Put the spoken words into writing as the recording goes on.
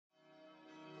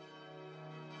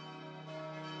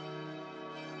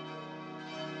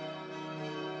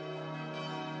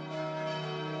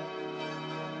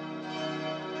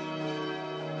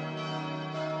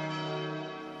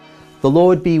The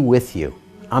Lord be with you.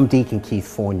 I'm Deacon Keith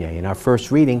Fournier, and our first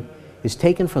reading is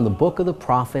taken from the book of the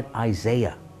prophet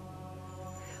Isaiah.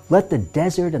 Let the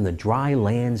desert and the dry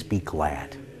lands be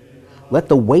glad. Let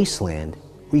the wasteland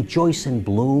rejoice and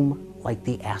bloom like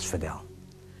the asphodel.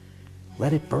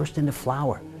 Let it burst into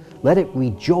flower. Let it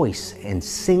rejoice and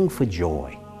sing for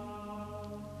joy.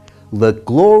 The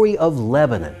glory of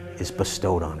Lebanon is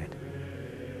bestowed on it,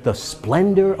 the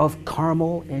splendor of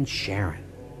Carmel and Sharon.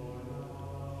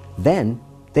 Then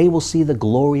they will see the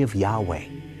glory of Yahweh,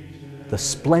 the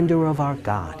splendor of our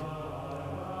God.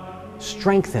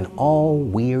 Strengthen all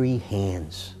weary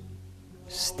hands,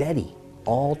 steady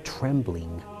all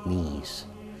trembling knees,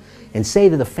 and say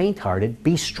to the faint-hearted,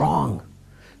 be strong,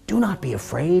 do not be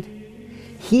afraid.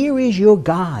 Here is your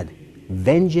God,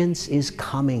 vengeance is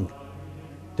coming,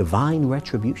 divine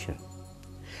retribution.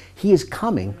 He is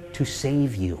coming to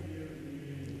save you.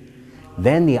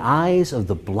 Then the eyes of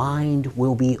the blind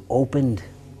will be opened,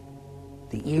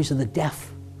 the ears of the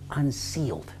deaf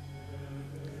unsealed.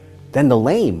 Then the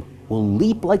lame will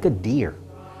leap like a deer,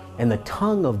 and the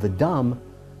tongue of the dumb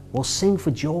will sing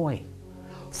for joy.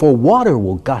 For water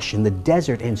will gush in the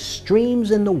desert and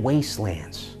streams in the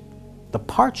wastelands. The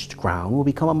parched ground will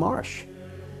become a marsh,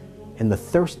 and the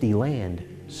thirsty land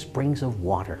springs of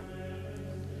water.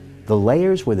 The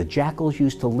lairs where the jackals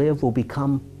used to live will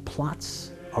become plots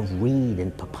of reed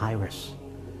and papyrus,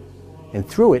 and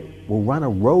through it will run a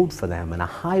road for them and a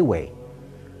highway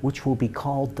which will be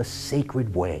called the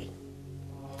sacred way.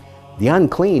 The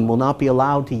unclean will not be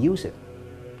allowed to use it.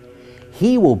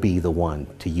 He will be the one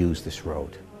to use this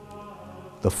road.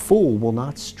 The fool will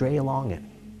not stray along it.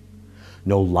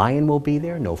 No lion will be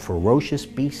there, no ferocious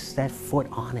beast set foot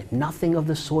on it, nothing of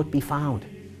the sort be found.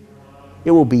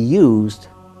 It will be used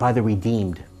by the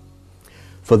redeemed.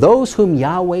 For those whom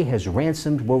Yahweh has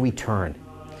ransomed will return.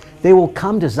 They will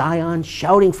come to Zion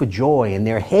shouting for joy, and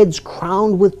their heads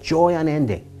crowned with joy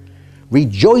unending.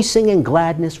 Rejoicing and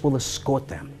gladness will escort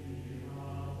them,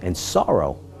 and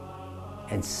sorrow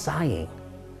and sighing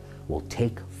will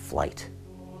take flight.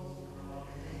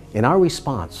 And our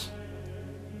response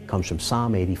comes from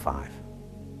Psalm 85.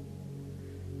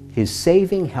 His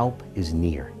saving help is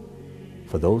near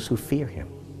for those who fear him.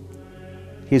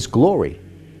 His glory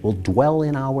will dwell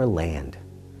in our land.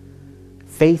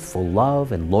 Faithful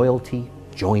love and loyalty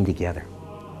join together.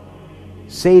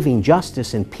 Saving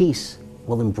justice and peace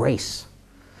will embrace.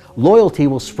 Loyalty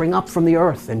will spring up from the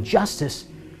earth, and justice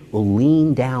will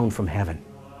lean down from heaven.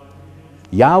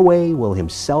 Yahweh will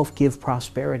himself give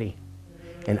prosperity,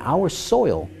 and our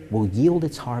soil will yield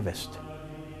its harvest.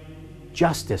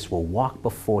 Justice will walk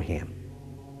before him,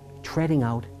 treading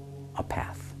out a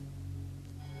path.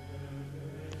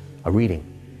 A reading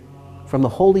from the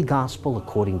Holy Gospel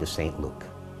according to St. Luke.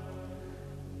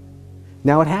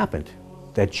 Now it happened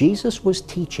that Jesus was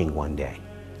teaching one day,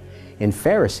 and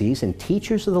Pharisees and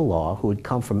teachers of the law who had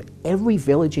come from every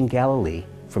village in Galilee,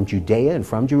 from Judea and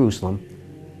from Jerusalem,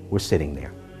 were sitting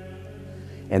there.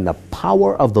 And the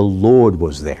power of the Lord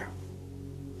was there,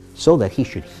 so that he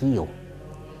should heal.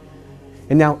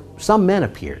 And now some men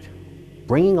appeared,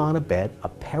 bringing on a bed a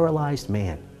paralyzed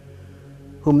man,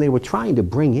 whom they were trying to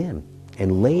bring in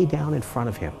and lay down in front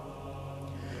of him.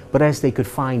 But as they could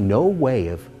find no way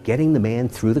of getting the man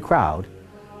through the crowd,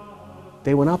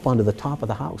 they went up onto the top of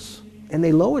the house, and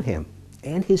they lowered him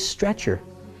and his stretcher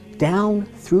down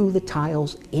through the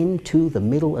tiles into the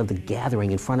middle of the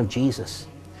gathering in front of Jesus.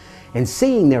 And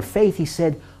seeing their faith, he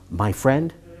said, "My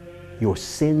friend, your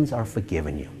sins are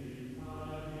forgiven you."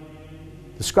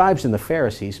 The scribes and the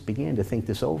Pharisees began to think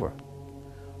this over.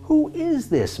 Who is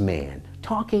this man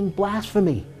talking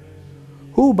blasphemy?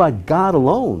 Who but God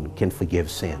alone can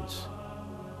forgive sins?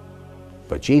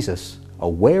 But Jesus,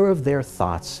 aware of their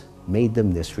thoughts, made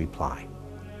them this reply.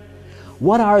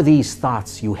 What are these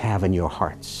thoughts you have in your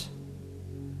hearts?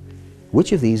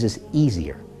 Which of these is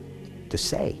easier to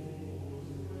say,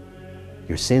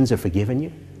 your sins are forgiven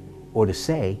you, or to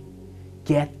say,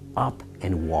 get up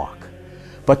and walk?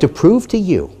 But to prove to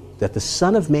you that the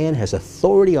Son of Man has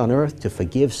authority on earth to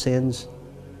forgive sins,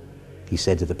 he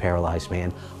said to the paralyzed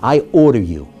man, I order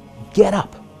you, get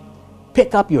up,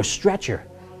 pick up your stretcher,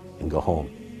 and go home.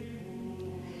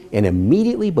 And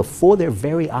immediately before their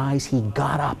very eyes, he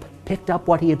got up, picked up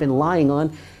what he had been lying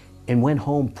on, and went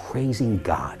home praising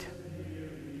God.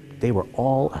 They were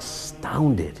all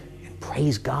astounded and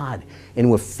praised God,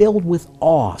 and were filled with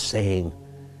awe, saying,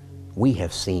 we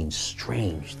have seen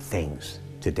strange things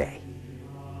today.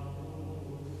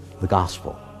 The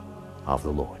Gospel of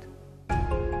the Lord.